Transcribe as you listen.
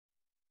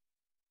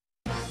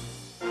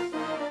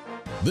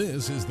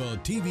This is the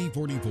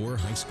TV44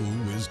 High School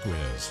Whiz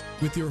Quiz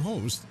with your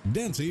host,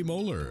 Nancy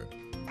Moeller.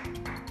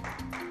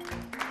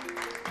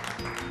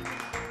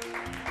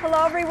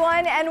 Hello,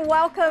 everyone, and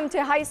welcome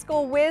to High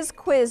School Whiz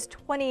Quiz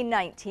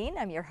 2019.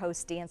 I'm your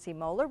host, Nancy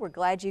Moeller. We're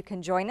glad you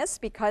can join us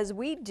because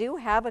we do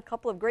have a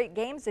couple of great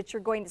games that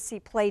you're going to see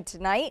played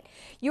tonight.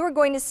 You are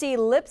going to see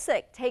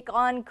Leipsic take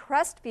on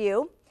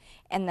Crestview,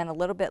 and then a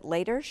little bit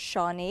later,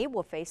 Shawnee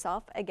will face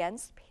off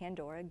against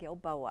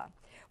Pandora-Gilboa.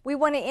 We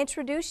want to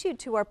introduce you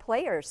to our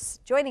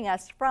players. Joining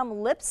us from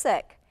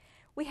Leipsic,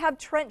 we have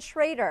Trent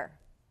Schrader,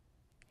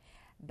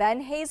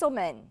 Ben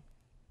Hazelman,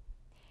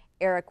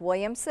 Eric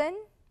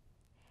Williamson,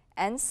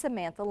 and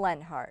Samantha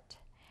Lenhart.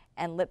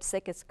 And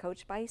Leipsic is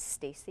coached by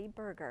Stacy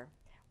Berger.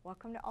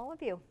 Welcome to all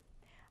of you.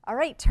 All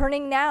right,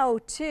 turning now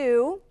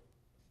to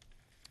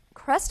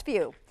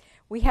Crestview.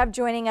 We have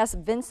joining us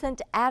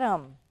Vincent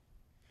Adam,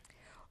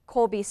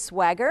 Colby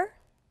Swagger,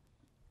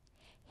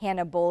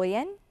 Hannah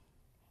Bullion,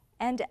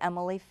 and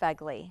Emily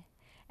Fegley.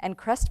 And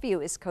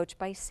Crestview is coached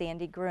by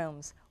Sandy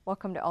Grooms.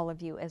 Welcome to all of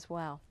you as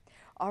well.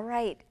 All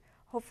right,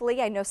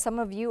 hopefully, I know some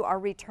of you are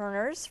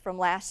returners from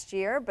last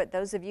year, but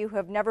those of you who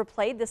have never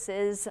played, this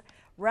is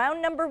round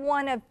number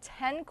 1 of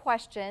 10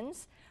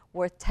 questions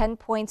worth 10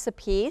 points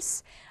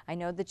apiece. I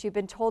know that you've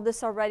been told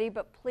this already,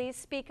 but please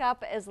speak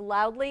up as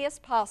loudly as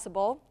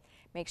possible.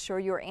 Make sure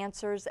your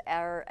answers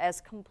are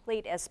as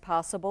complete as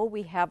possible.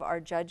 We have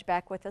our judge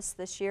back with us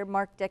this year,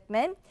 Mark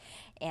Dickman,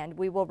 and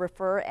we will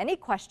refer any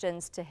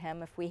questions to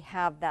him if we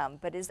have them.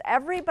 But is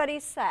everybody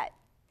set?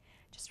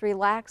 Just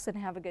relax and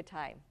have a good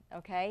time,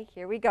 okay?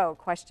 Here we go,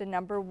 question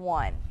number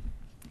 1.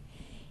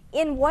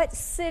 In what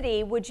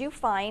city would you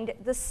find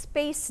the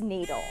Space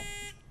Needle?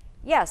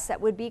 Yes,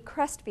 that would be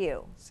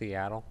Crestview.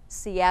 Seattle.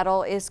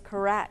 Seattle is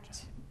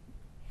correct.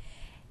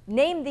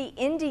 Name the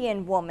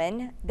Indian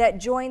woman that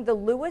joined the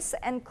Lewis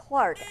and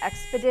Clark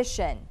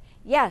expedition.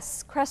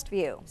 Yes,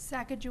 Crestview.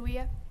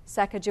 Sacagawea.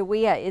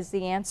 Sacagawea is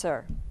the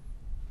answer.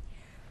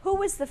 Who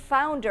was the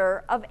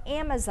founder of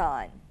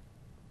Amazon?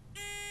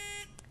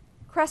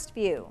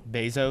 Crestview.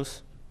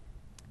 Bezos.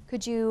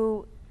 Could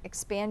you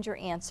expand your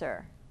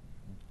answer?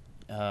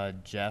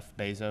 Jeff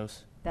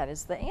Bezos. That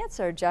is the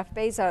answer, Jeff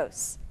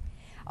Bezos.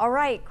 All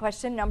right,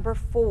 question number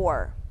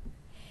 4.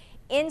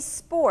 In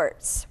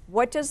sports,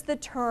 what does the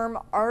term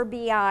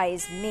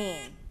RBIs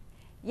mean?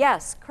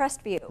 Yes,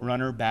 Crestview.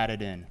 Runner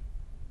batted in.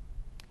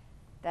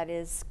 That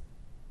is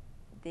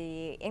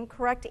the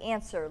incorrect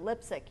answer.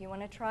 Leipsic, you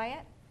want to try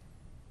it?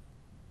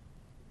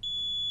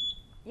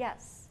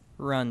 Yes.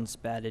 Runs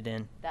batted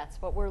in. That's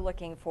what we're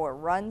looking for,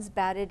 runs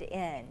batted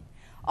in.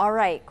 All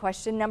right,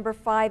 question number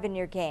 5 in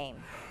your game.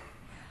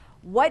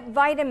 What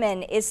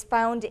vitamin is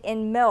found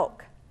in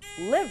milk?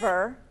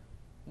 Liver.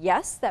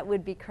 Yes, that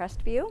would be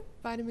Crestview.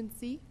 Vitamin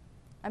C.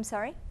 I'm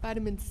sorry?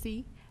 Vitamin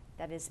C.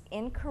 That is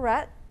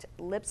incorrect.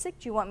 Leipsic,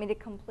 do you want me to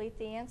complete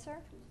the answer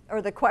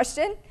or the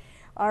question?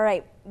 All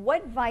right,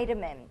 what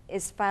vitamin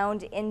is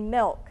found in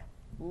milk,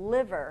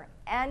 liver,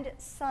 and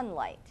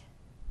sunlight?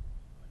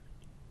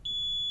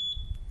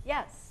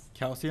 Yes.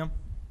 Calcium.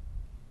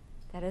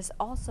 That is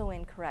also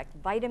incorrect.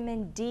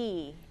 Vitamin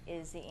D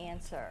is the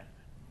answer.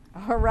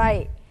 All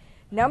right,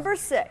 number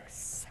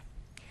 6.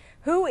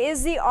 Who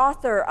is the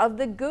author of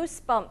the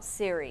Goosebumps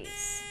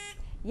series?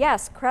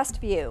 Yes,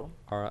 Crestview.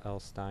 R.L.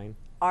 Stein.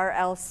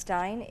 R.L.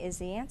 Stein is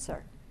the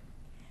answer.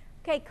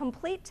 Okay,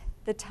 complete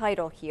the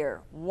title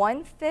here.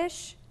 1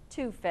 fish,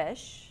 2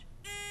 fish.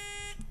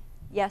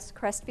 Yes,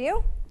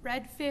 Crestview?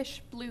 Red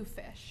fish, blue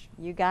fish.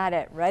 You got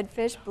it. Red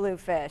fish, blue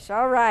fish.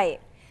 All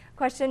right.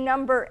 Question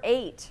number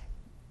 8.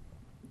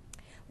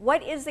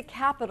 What is the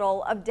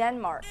capital of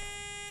Denmark?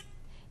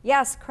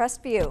 Yes,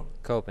 Crestview.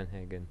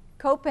 Copenhagen.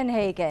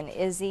 Copenhagen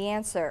is the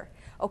answer.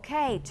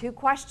 Okay, 2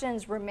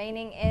 questions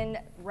remaining in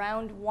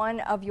round 1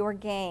 of your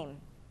game.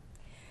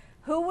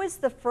 Who was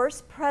the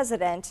first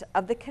president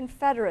of the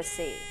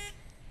Confederacy?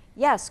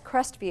 Yes,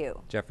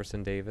 Crestview.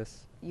 Jefferson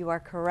Davis. You are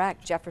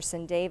correct,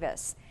 Jefferson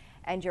Davis.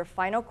 And your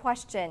final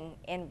question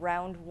in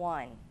round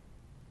 1.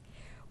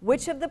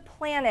 Which of the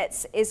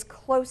planets is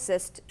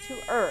closest to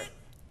Earth?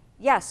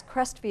 Yes,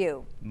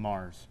 Crestview.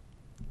 Mars.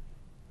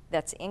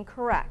 That's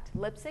incorrect.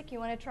 Leipsic, you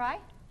want to try?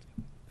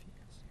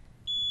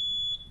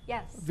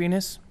 Yes.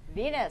 Venus.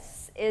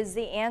 Venus is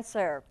the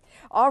answer.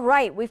 All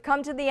right, we've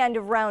come to the end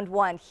of round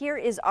 1. Here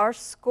is our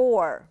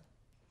score.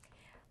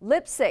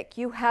 Leipsic,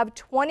 you have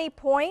 20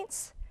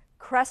 points.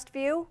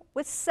 Crestview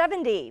with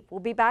 70. We'll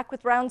be back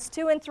with rounds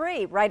 2 and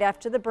 3 right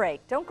after the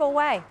break. Don't go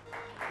away.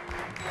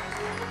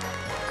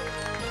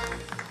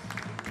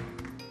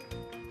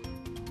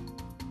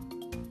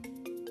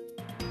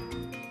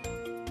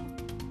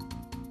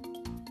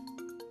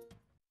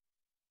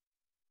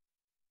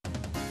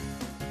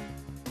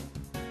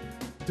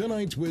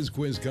 Tonight's Whiz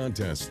Quiz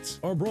contests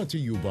are brought to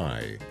you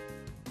by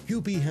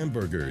Kewpie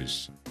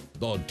Hamburgers,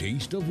 the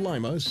taste of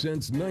Lima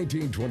since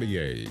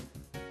 1928.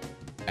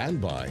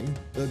 And by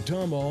the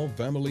Tom All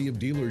family of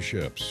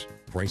dealerships,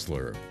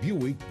 Chrysler,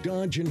 Buick,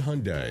 Dodge, and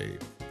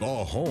Hyundai, the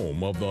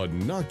home of the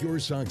Knock Your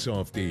Socks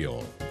Off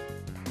deal.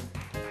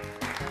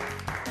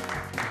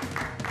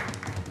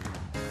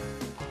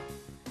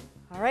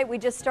 All right, we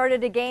just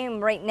started a game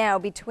right now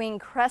between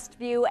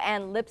Crestview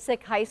and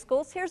Leipsic High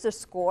Schools. Here's a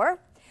score.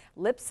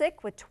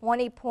 Leipsic with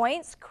 20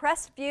 points,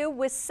 Crestview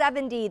with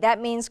 70. That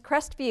means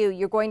Crestview,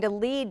 you're going to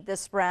lead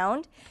this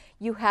round.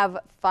 You have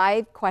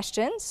 5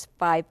 questions,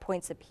 5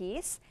 points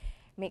apiece.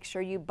 Make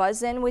sure you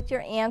buzz in with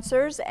your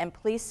answers and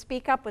please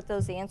speak up with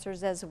those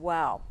answers as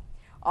well.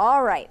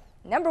 All right,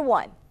 number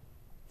 1.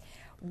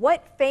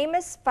 What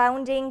famous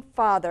founding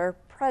father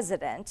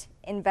president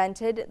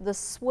invented the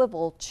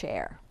swivel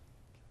chair?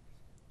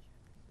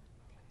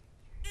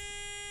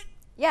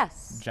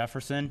 Yes.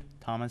 Jefferson.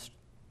 Thomas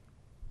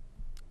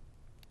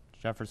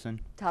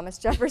Jefferson. Thomas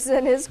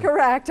Jefferson is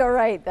correct. All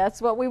right,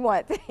 that's what we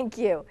want. Thank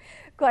you.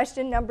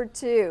 Question number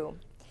 2.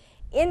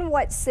 In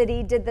what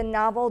city did the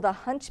novel The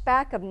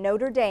Hunchback of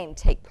Notre Dame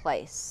take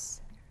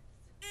place?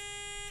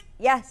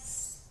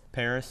 Yes.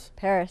 Paris.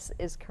 Paris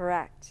is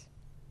correct.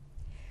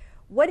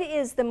 What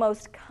is the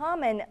most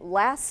common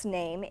last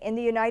name in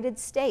the United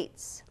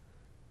States?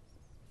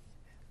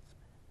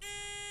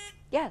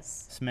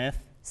 Yes. Smith.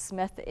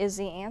 Smith is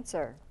the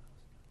answer.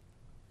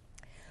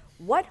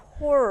 What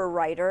horror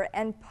writer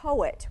and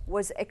poet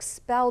was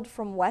expelled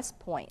from West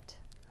Point?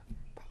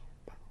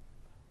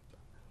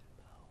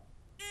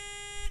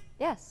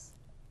 Yes.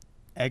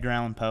 Edgar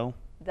Allan Poe.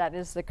 That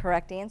is the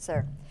correct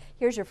answer.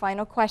 Here's your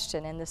final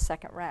question in the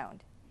second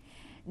round.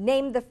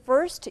 Name the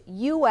first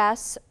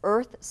U.S.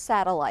 Earth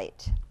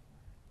satellite.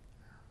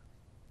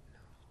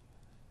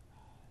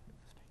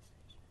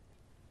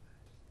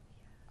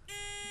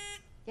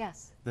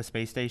 Yes. The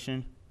space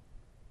station.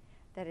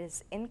 That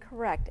is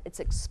incorrect. It's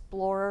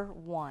Explorer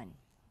 1.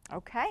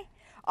 Okay.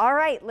 All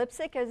right,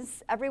 Leipsic,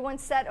 is everyone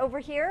set over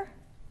here?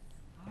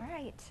 All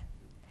right.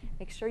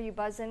 Make sure you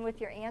buzz in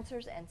with your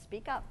answers and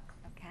speak up.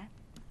 Okay.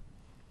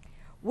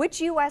 Which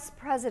U.S.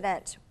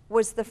 president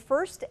was the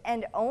first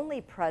and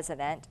only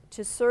president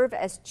to serve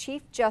as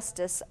Chief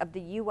Justice of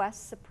the U.S.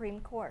 Supreme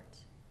Court?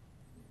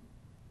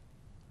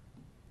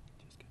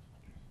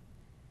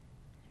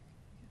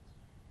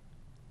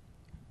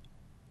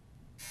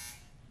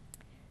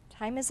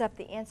 Time is up.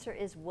 The answer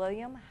is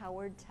William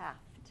Howard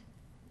Taft.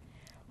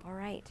 All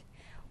right.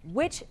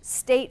 Which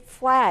state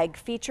flag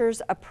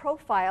features a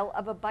profile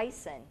of a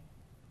bison?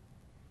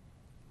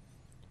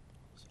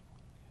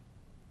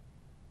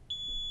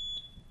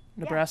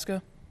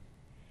 Nebraska.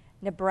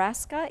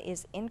 Nebraska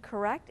is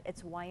incorrect.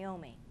 It's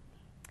Wyoming.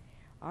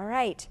 All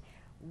right.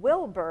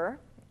 Wilbur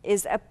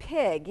is a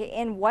pig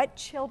in what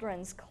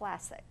children's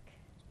classic?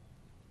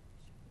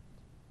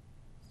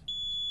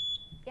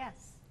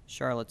 Yes.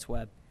 Charlotte's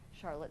Web.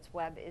 Charlotte's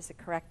Web is the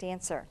correct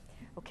answer.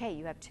 Okay,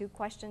 you have 2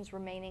 questions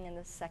remaining in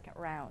the second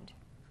round.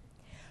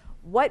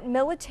 What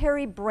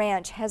military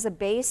branch has a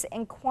base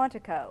in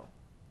Quantico?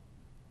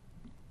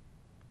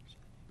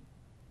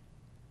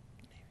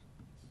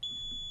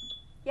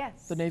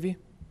 Yes. The Navy.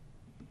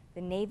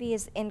 The Navy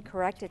is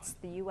incorrect. It's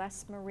the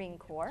U.S. Marine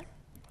Corps.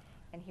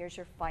 And here's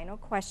your final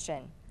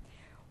question.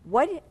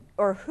 What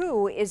or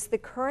who is the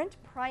current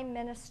Prime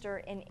Minister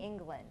in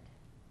England?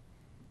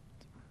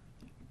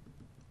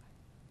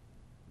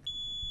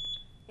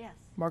 Yes.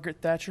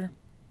 Margaret Thatcher.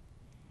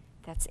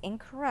 That's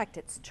incorrect.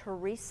 It's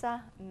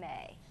Theresa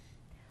May.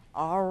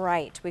 All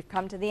right, we've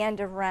come to the end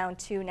of round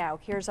 2 now.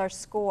 Here's our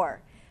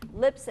score.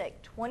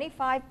 Leipsic,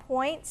 25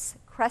 points.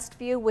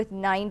 Crestview with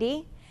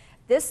 90.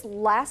 This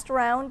last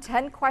round,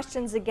 10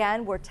 questions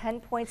again, were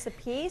 10 points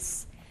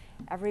apiece.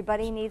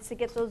 Everybody needs to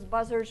get those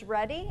buzzers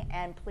ready,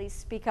 and please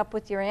speak up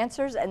with your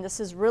answers, and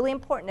this is really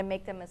important to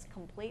make them as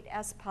complete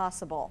as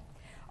possible.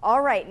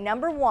 All right,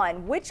 number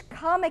 1, which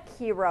comic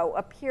hero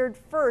appeared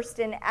first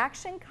in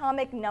Action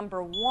Comic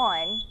number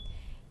 1?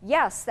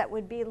 Yes, that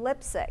would be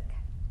Leipsic.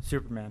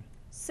 Superman.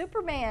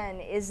 Superman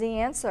is the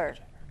answer.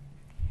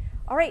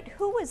 All right,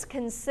 who was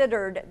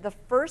considered the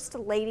first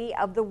lady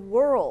of the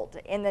world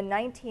in the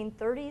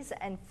 1930s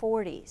and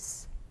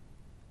 40s?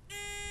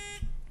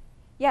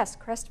 Yes,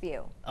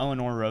 Crestview.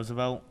 Eleanor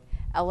Roosevelt.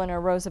 Eleanor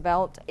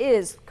Roosevelt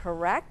is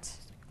correct.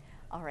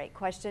 All right,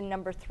 question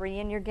number 3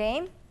 in your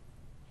game.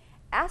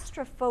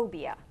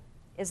 Astrophobia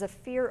is a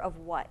fear of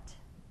what?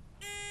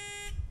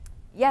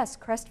 Yes,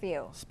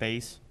 Crestview.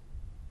 Space.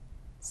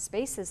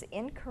 Space is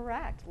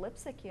incorrect.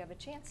 Leipsic, you have a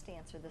chance to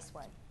answer this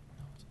one.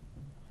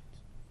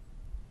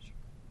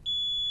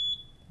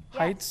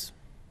 Heights.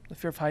 The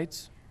fear of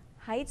heights.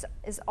 Heights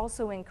is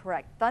also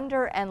incorrect.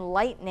 Thunder and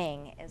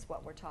lightning is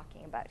what we're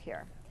talking about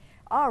here.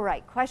 All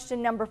right,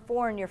 question number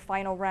 4 in your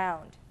final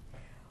round.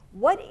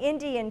 What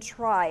Indian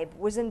tribe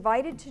was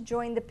invited to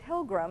join the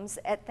Pilgrims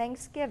at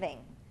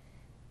Thanksgiving?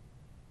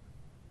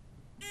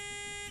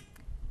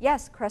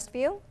 Yes,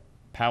 Crestview.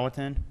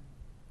 Powhatan.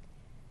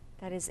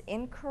 That is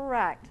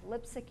incorrect.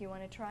 Leipsic, you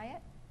want to try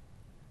it?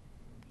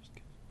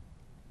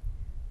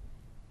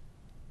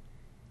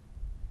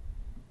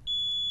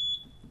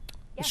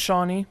 Yes.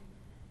 Shawnee.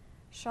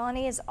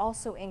 Shawnee is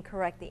also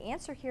incorrect. The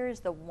answer here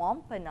is the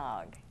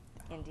Wampanoag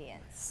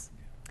Indians.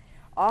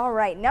 All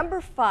right, number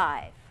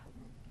 5.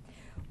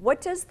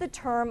 What does the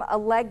term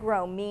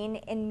allegro mean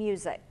in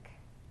music?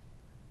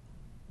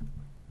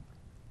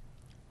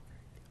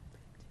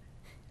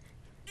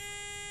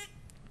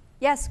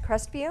 Yes,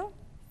 Crestview?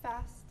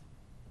 Fast.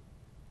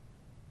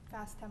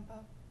 Fast tempo.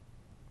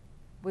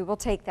 We will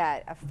take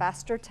that, a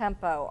faster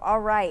tempo.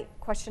 All right,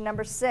 question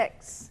number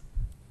 6.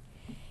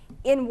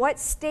 In what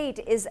state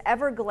is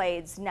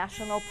Everglades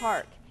National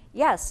Park?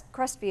 Yes,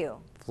 Crestview.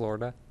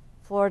 Florida.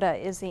 Florida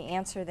is the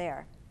answer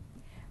there.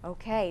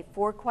 Okay,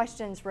 4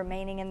 questions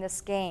remaining in this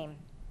game.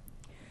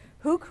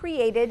 Who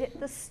created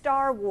the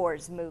Star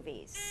Wars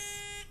movies?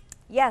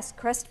 Yes,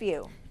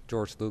 Crestview.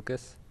 George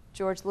Lucas.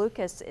 George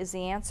Lucas is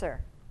the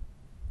answer.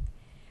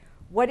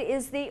 What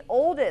is the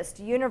oldest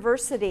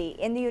university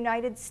in the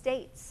United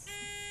States?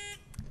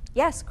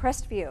 Yes,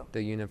 Crestview.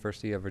 The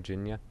University of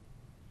Virginia.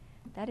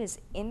 That is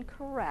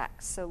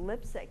incorrect. So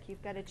Leipsic,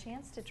 you've got a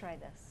chance to try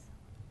this.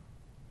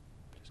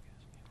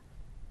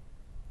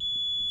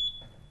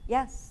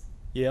 Yes.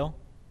 Yale.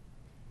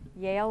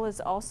 Yale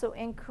is also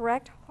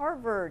incorrect.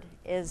 Harvard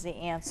is the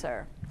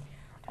answer.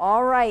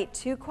 All right,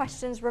 2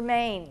 questions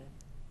remain.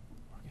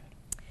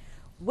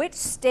 Which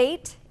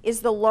state is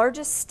the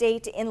largest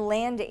state in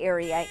land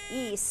area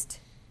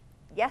east?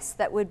 Yes,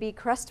 that would be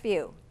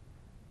Crestview.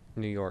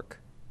 New York.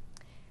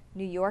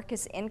 New York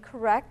is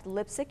incorrect.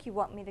 Leipsic, you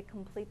want me to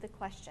complete the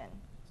question.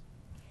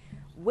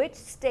 Which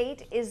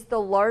state is the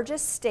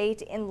largest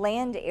state in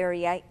land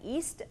area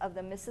east of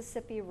the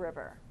Mississippi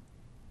River?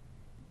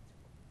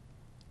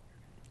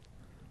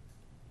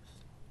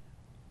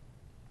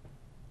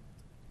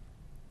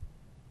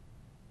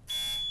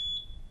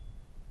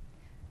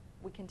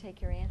 We can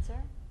take your answer.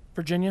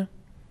 Virginia.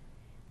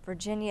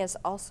 Virginia is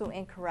also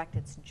incorrect.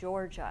 It's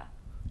Georgia.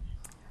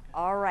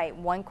 All right,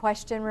 1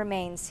 question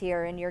remains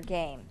here in your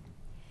game.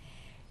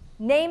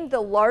 Name the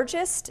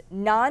largest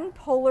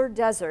non-polar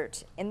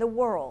desert in the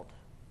world.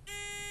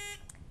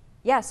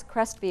 Yes,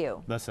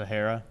 Crestview. The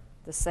Sahara.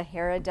 The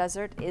Sahara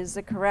Desert is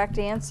the correct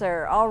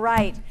answer. All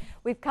right,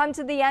 we've come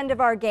to the end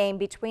of our game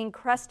between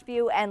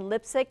Crestview and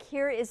Leipsic.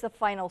 Here is the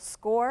final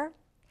score.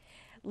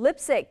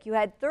 Leipsic, you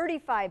had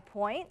 35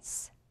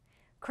 points.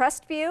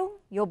 Crestview,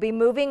 you'll be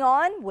moving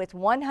on with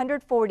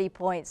 140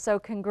 points, so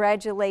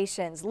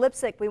congratulations.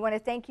 Leipsic, we want to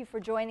thank you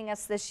for joining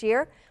us this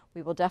year.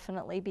 We will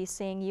definitely be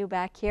seeing you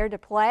back here to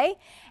play,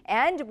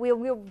 and we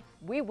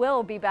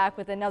will be back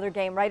with another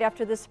game right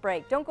after this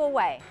break. Don't go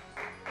away.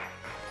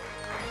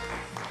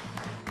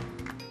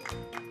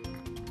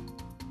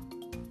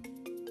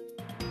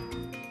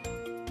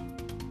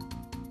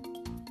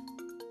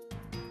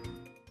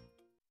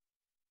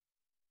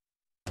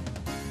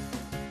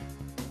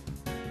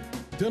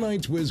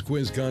 Tonight's Whiz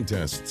Quiz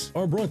contests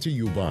are brought to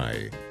you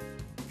by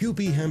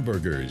Huppy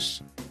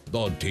Hamburgers,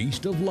 the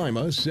taste of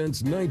Lima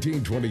since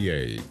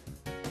 1928.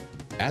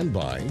 And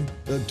by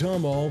the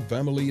Tom All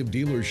family of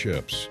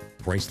dealerships,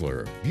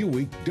 Chrysler,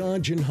 Buick,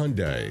 Dodge, and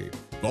Hyundai,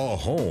 the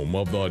home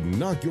of the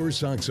Knock Your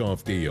Socks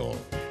Off deal.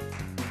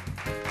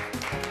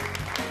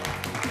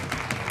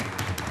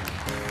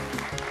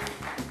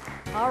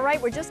 All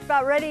right, we're just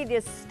about ready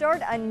to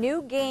start a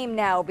new game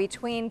now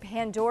between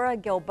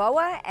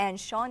Pandora-Gilboa and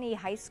Shawnee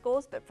High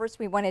Schools. But first,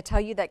 we want to tell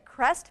you that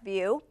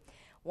Crestview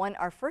won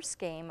our first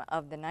game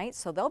of the night,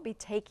 so they'll be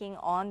taking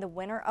on the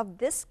winner of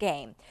this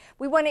game.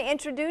 We want to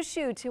introduce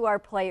you to our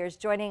players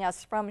joining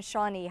us from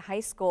Shawnee High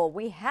School.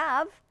 We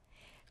have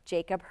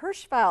Jacob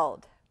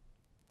Hirschfeld,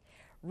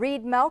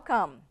 Reed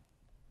Malcolm,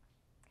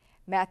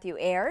 Matthew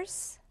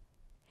Ayers,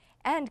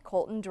 and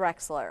Colton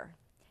Drexler.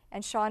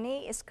 And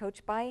Shawnee is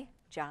coached by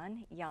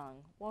John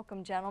Young.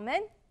 Welcome,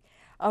 gentlemen.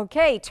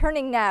 Okay,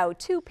 turning now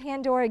to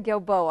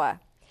Pandora-Gilboa.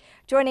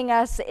 Joining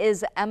us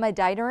is Emma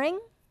Deitering,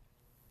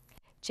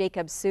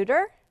 Jacob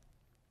Suter,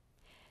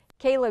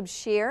 Caleb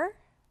Shear,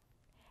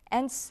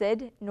 and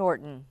Sid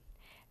Norton.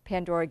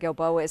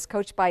 Pandora-Gilboa is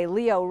coached by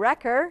Leo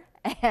Recker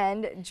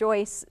and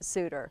Joyce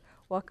Suter.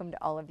 Welcome to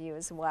all of you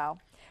as well.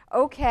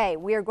 Okay,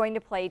 we are going to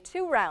play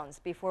 2 rounds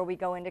before we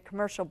go into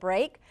commercial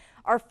break.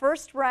 Our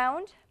first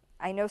round,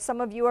 I know some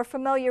of you are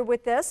familiar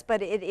with this,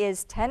 but it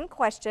is 10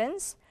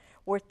 questions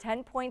worth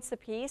 10 points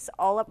apiece,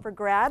 all up for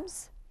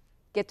grabs.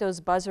 Get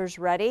those buzzers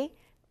ready.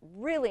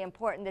 Really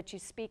important that you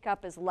speak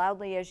up as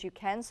loudly as you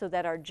can so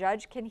that our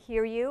judge can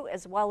hear you,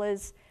 as well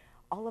as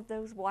all of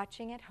those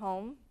watching at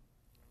home.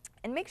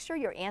 And make sure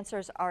your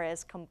answers are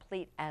as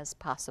complete as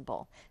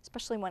possible,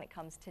 especially when it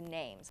comes to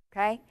names,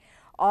 okay?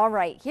 All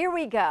right, here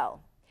we go.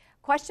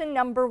 Question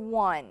number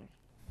 1.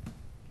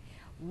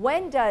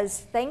 When does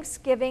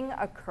Thanksgiving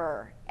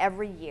occur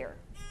every year?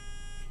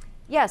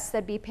 Yes,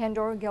 that'd be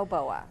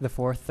Pandora-Gilboa. The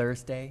 4th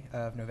Thursday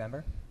of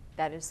November.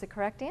 That is the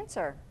correct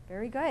answer.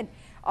 Very good.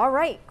 All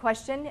right,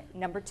 question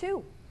number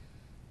 2.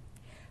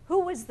 Who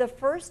was the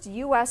first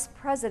U.S.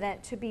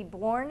 president to be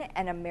born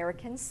an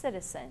American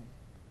citizen?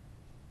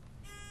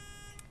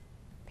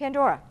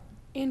 Pandora.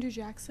 Andrew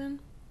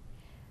Jackson.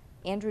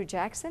 Andrew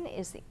Jackson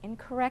is the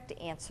incorrect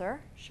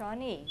answer.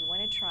 Shawnee, you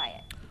want to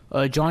try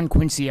it? John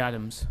Quincy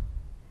Adams.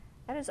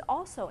 That is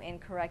also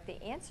incorrect.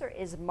 The answer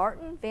is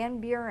Martin Van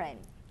Buren.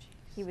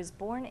 He was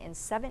born in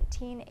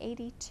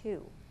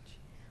 1782.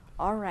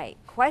 All right,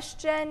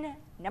 question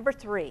number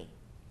 3.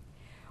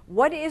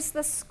 What is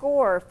the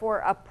score for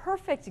a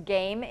perfect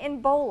game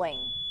in bowling?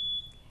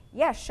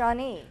 Yes,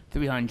 Shawnee.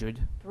 300.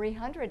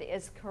 300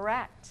 is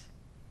correct.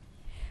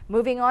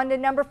 Moving on to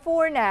number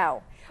 4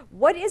 now.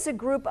 What is a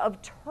group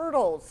of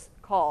turtles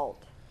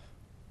called?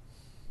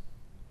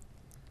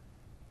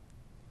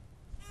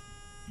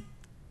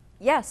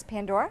 Yes,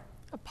 Pandora.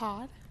 A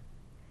pod.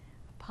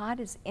 A pod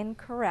is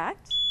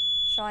incorrect.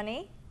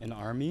 Shawnee. An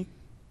army.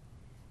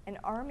 An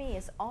army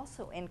is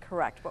also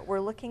incorrect. What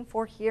we're looking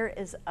for here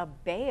is a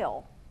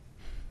bale.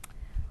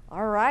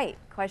 All right,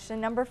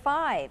 question number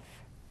 5.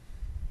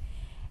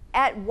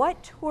 At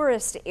what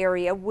tourist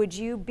area would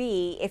you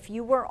be if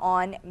you were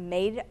on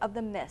Maid of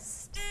the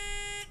Mist?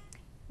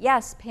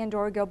 Yes,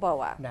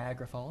 Pandora-Gilboa.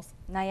 Niagara Falls.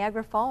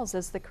 Niagara Falls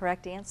is the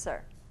correct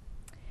answer.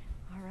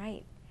 All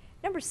right,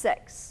 number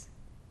 6.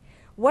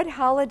 What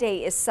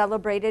holiday is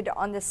celebrated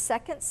on the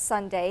second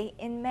Sunday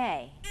in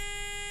May?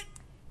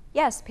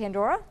 Yes,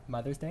 Pandora.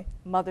 Mother's Day.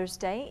 Mother's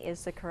Day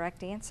is the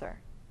correct answer.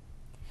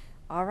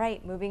 All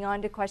right, moving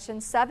on to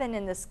question 7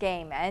 in this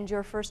game and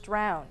your first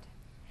round.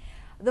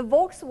 The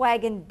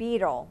Volkswagen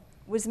Beetle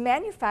was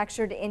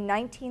manufactured in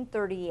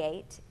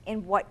 1938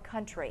 in what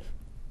country?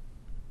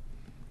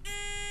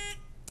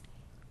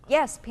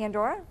 Yes,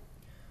 Pandora.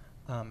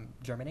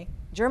 Germany.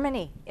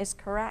 Germany is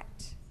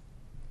correct.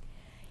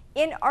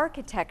 In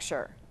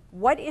architecture,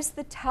 what is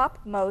the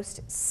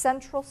topmost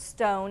central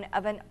stone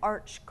of an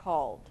arch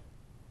called?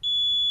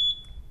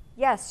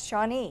 Yes,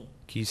 Shawnee.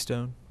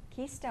 Keystone.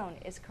 Keystone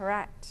is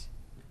correct.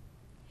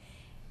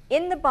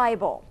 In the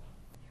Bible,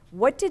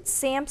 what did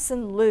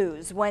Samson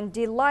lose when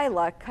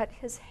Delilah cut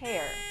his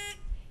hair?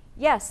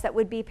 Yes, that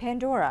would be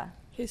Pandora.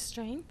 His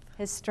strength.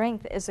 His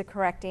strength is the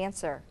correct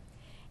answer.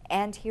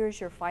 And here's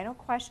your final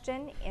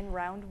question in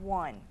round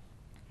 1.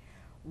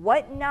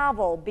 What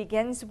novel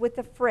begins with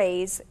the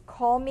phrase,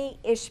 "Call me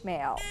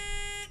Ishmael"?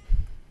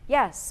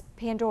 Yes,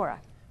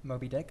 Pandora.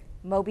 Moby Dick.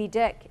 Moby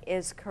Dick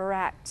is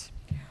correct.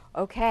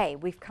 Okay,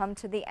 we've come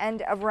to the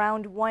end of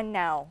round 1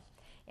 now.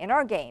 In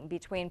our game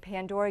between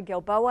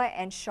Pandora-Gilboa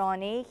and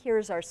Shawnee,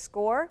 here's our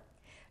score.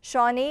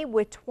 Shawnee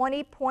with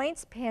 20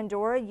 points.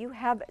 Pandora, you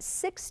have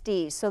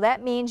 60, so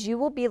that means you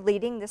will be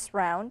leading this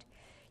round.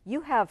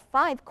 You have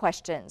 5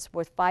 questions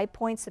with 5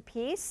 points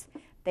apiece.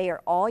 They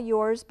are all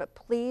yours, but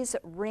please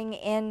ring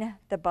in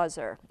the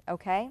buzzer,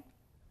 okay?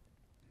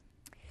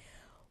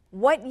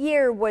 What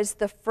year was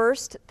the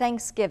first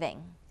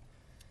Thanksgiving?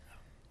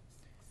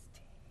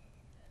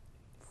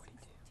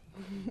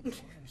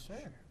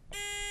 Sure.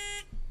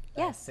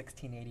 Yes.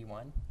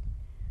 1681.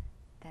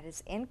 That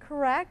is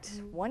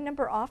incorrect. One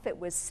number off, it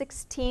was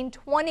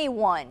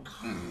 1621.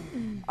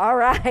 All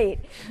right.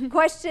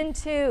 Question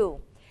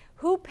 2.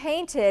 Who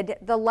painted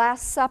The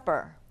Last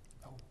Supper?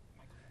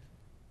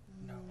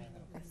 No.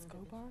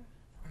 Escobar.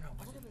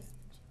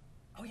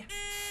 Oh yeah.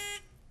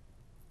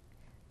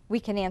 We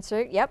can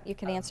answer. Yep, you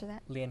can answer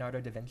that.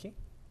 Leonardo da Vinci.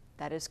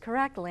 That is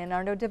correct.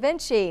 Leonardo da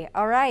Vinci.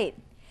 All right.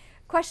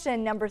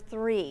 Question number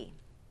 3.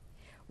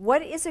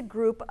 What is a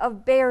group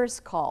of bears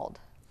called?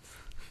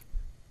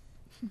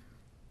 You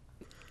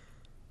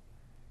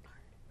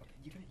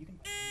can.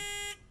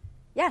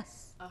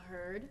 Yes. A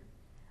herd.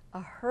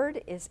 A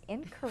herd is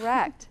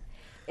incorrect.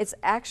 It's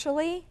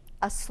actually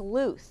a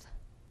sleuth.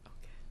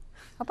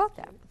 How about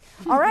that?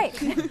 All right.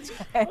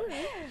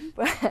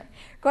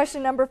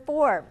 Question number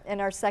 4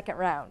 in our second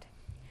round.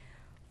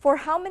 For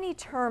how many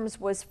terms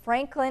was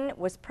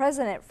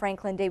President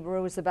Franklin D.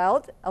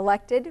 Roosevelt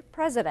elected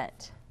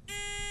president?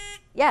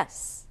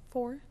 Yes.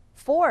 4.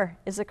 4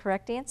 is the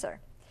correct answer.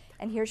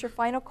 And here's your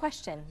final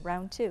question,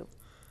 round 2.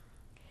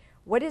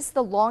 What is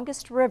the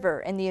longest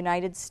river in the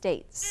United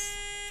States?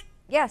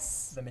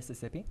 Yes. The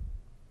Mississippi.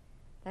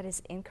 That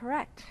is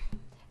incorrect.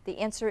 The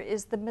answer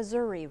is the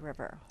Missouri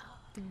River.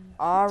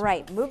 All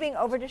right, moving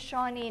over to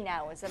Shawnee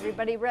now. Is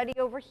everybody ready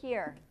over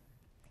here?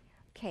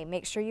 Okay,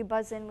 make sure you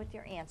buzz in with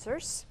your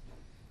answers.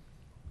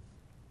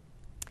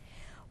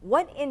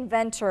 What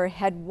inventor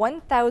had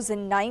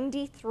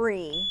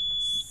 1,093?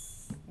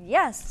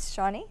 Yes,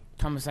 Shawnee?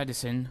 Thomas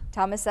Edison.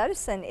 Thomas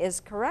Edison is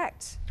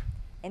correct.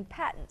 In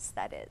patents,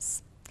 that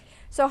is.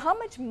 So how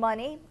much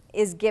money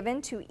is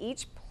given to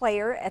each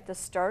player at the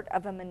start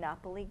of a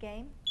Monopoly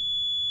game?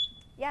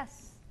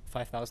 Yes.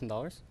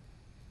 $5,000.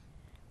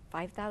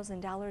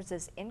 $5,000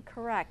 is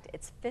incorrect.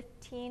 It's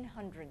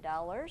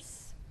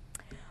 $1,500.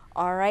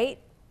 All right.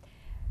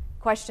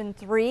 Question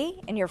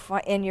 3 in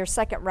your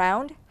second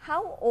round.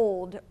 How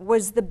old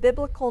was the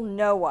biblical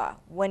Noah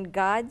when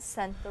God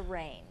sent the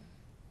rain?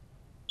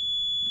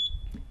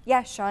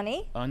 Yes,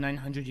 Shawnee?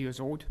 900 years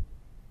old.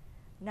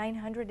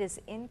 900 is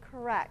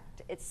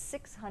incorrect. It's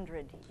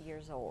 600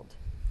 years old.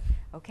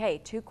 Okay,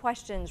 2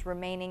 questions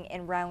remaining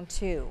in round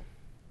 2.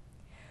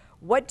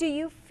 What do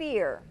you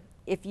fear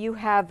if you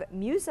have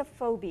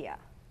musophobia?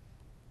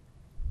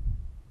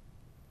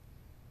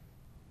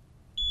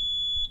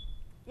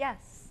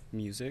 Yes.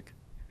 Music.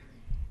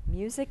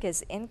 Music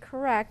is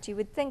incorrect. You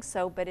would think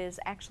so, but it is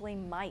actually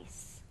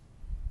mice.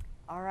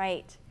 All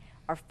right,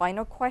 our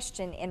final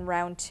question in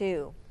round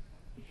 2.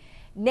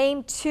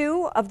 Name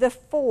 2 of the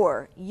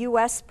 4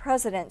 U.S.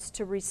 presidents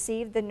to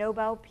receive the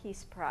Nobel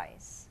Peace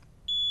Prize.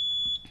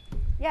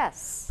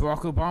 Yes.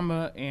 Barack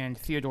Obama and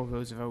Theodore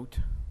Roosevelt.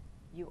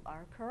 You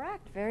are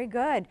correct. Very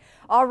good.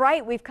 All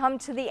right, we've come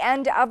to the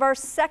end of our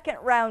second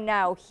round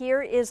now.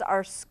 Here is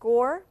our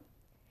score.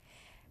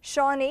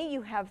 Shawnee,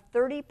 you have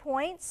 30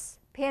 points.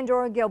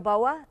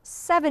 Pandora-Gilboa,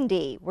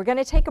 70. We're going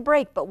to take a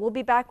break, but we'll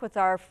be back with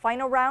our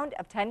final round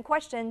of 10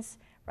 questions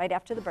right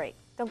after the break.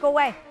 Don't go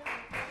away.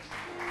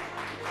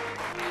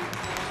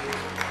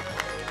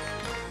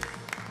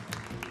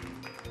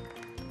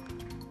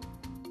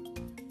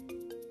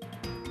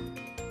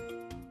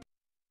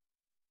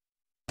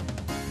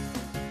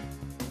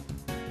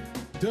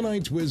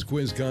 Tonight's Whiz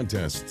Quiz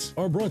contests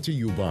are brought to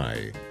you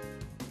by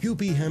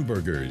Huppy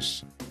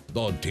Hamburgers,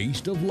 the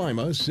taste of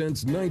Lima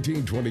since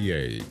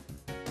 1928.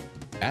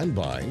 And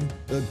by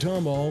the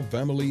Tom All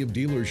family of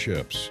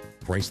dealerships,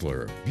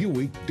 Chrysler,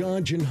 Buick,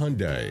 Dodge, and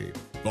Hyundai,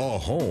 the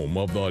home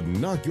of the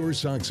Knock Your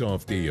Socks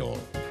Off deal.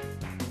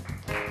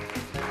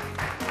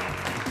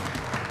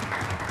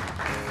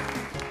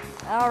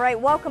 All right,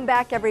 welcome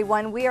back,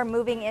 everyone. We are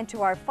moving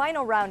into our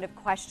final round of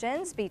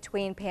questions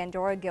between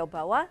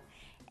Pandora-Gilboa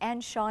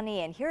and Shawnee.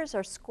 And here's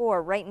our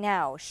score right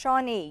now.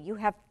 Shawnee, you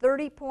have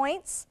 30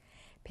 points.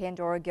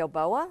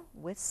 Pandora-Gilboa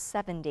with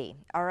 70.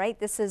 All right,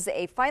 this is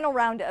a final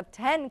round of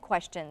 10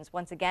 questions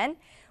once again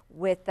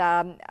with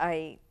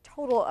a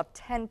total of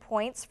 10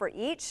 points for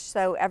each.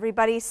 So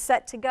everybody's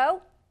set to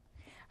go?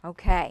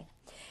 Okay.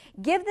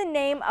 Give the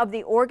name of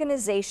the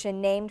organization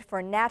named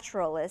for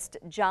naturalist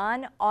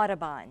John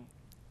Audubon.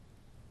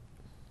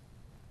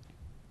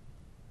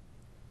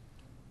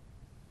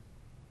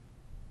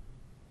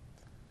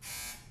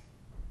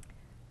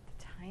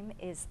 Time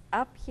is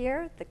up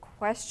here. The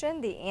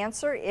question, the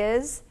answer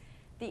is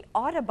the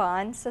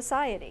Audubon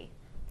Society.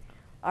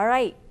 All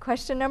right,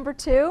 question number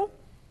 2.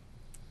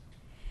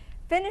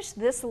 Finish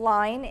this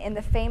line in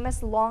the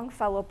famous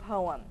Longfellow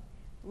poem.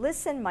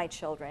 Listen, my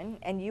children,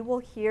 and you will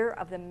hear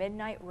of the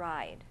midnight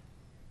ride.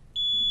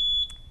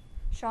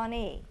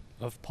 Shawnee.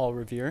 Of Paul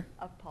Revere.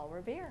 Of Paul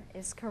Revere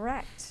is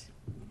correct.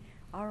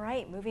 All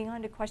right, moving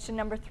on to question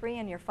number 3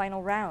 in your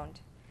final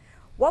round.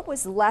 What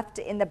was left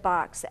in the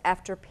box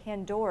after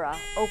Pandora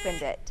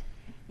opened it?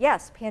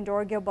 Yes,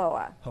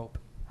 Pandora-Gilboa. Hope.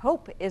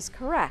 Hope is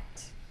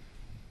correct.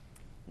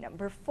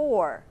 Number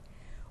 4.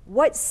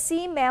 What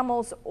sea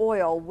mammal's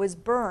oil was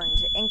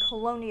burned in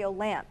colonial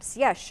lamps?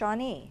 Yes,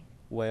 Shawnee.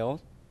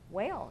 Whale.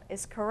 Whale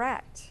is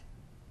correct.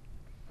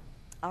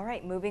 All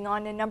right, moving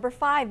on to number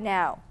 5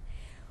 now.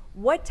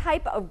 What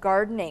type of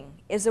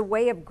gardening is a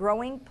way of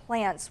growing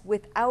plants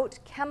without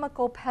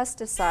chemical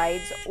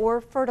pesticides or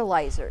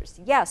fertilizers?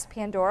 Yes,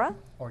 Pandora?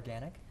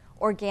 Organic.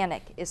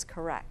 Organic is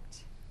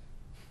correct.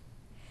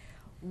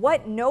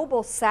 What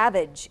noble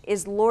savage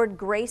is Lord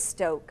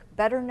Greystoke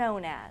better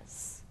known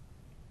as?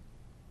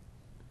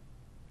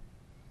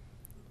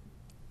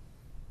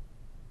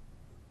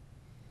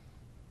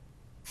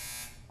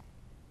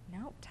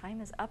 No,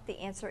 time is up. The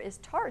answer is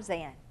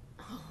Tarzan.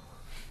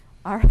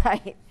 All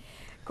right.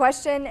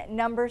 Question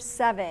number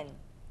 7.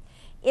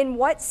 In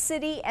what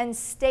city and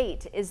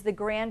state is the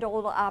Grand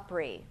Ole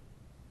Opry?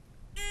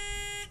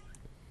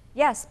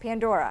 Yes,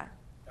 Pandora.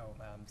 Oh,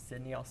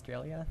 Sydney,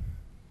 Australia.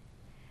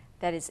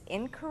 That is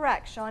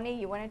incorrect. Shawnee,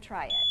 you want to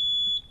try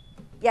it?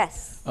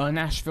 Yes.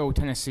 Nashville,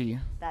 Tennessee.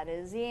 That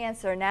is the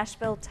answer.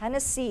 Nashville,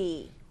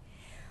 Tennessee.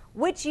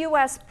 Which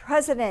U.S.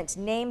 president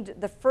named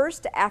the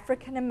first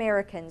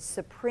African-American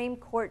Supreme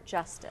Court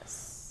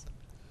justice?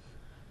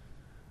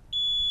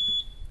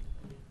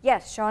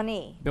 Yes,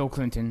 Shawnee. Bill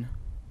Clinton.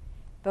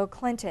 Bill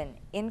Clinton.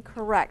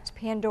 Incorrect.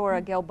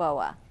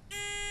 Pandora-Gilboa.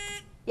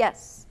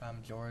 Yes.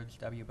 George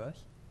W. Bush.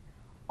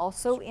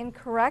 Also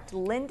incorrect.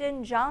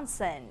 Lyndon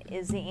Johnson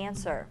is the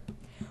answer.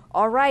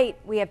 All right,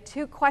 we have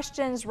 2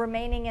 questions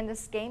remaining in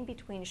this game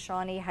between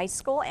Shawnee High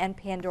School and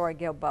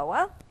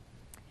Pandora-Gilboa.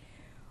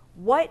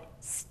 What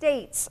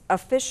state's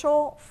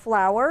official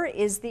flower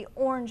is the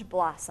orange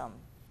blossom?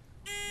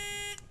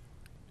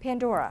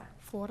 Pandora.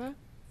 Florida.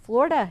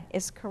 Florida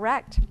is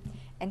correct.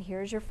 And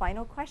here's your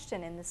final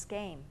question in this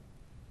game.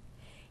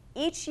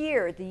 Each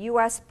year, the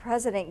U.S.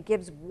 president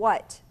gives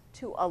what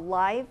to a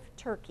live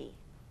turkey?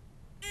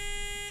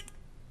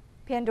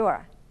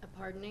 Pandora. A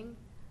pardoning.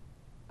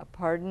 A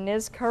pardon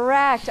is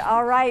correct.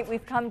 All right,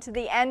 we've come to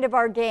the end of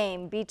our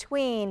game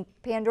between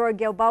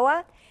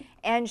Pandora-Gilboa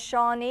and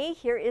Shawnee.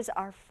 Here is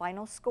our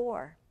final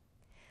score.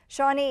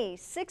 Shawnee,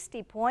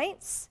 60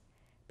 points.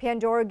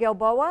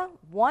 Pandora-Gilboa,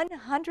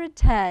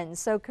 110.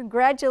 So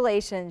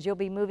congratulations. You'll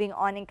be moving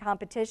on in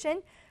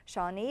competition.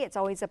 Shawnee, it's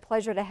always a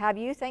pleasure to have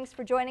you. Thanks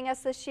for joining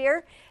us this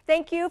year.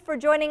 Thank you for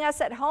joining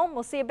us at home.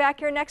 We'll see you back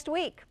here next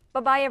week.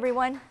 Bye-bye,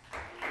 everyone.